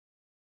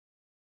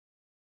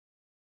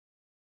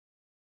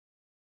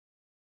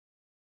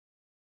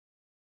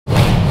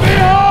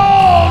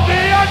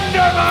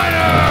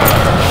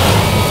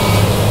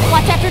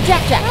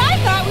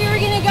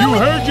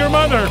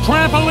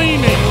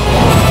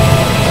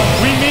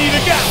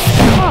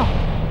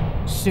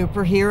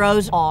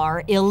Superheroes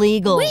are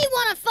illegal. We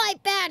want to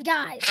fight bad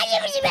guys.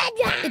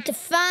 It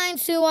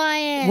defines who I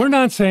am. We're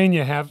not saying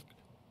you have...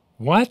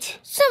 What?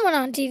 Someone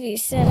on TV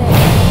said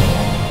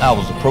it. I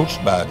was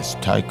approached by this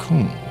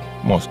tycoon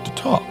who wants to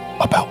talk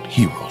about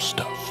hero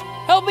stuff.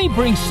 Help me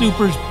bring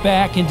supers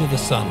back into the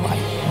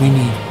sunlight. We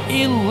need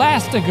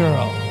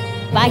Elastigirl.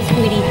 Bye,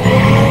 sweetie.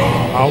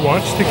 I'll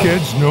watch the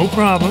kids, no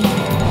problem.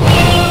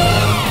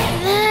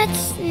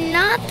 That's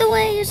not the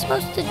way you're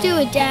supposed to do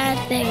it, Dad.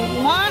 They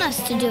want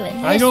us to do it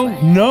this I don't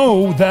way.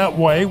 know that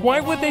way. Why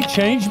would they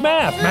change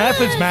math?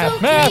 Math is math.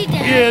 okay, Math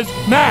Dad. is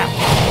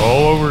math.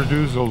 All over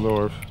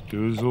Dusseldorf.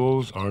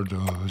 Doozles are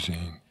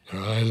dozing. Their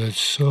eyelids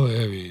so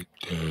heavy,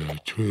 they're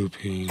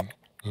drooping.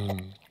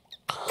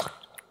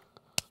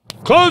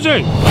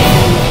 Closing!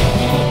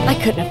 I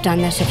couldn't have done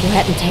this if you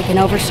hadn't taken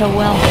over so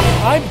well.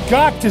 I've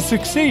got to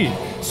succeed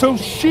so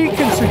she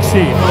can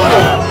succeed.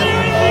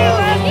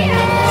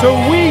 So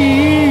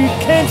we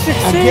can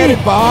succeed. I get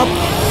it, Bob.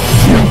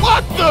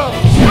 What the?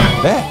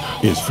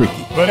 That is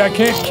freaky. But I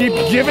can't keep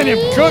giving him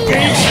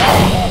cookies.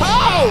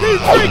 Oh,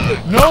 he's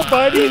freaky.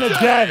 Nobody and a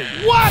daddy.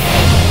 What?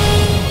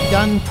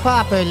 Done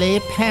properly,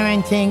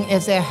 parenting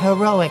is a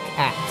heroic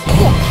act.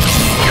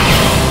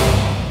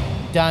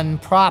 Done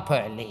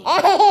properly.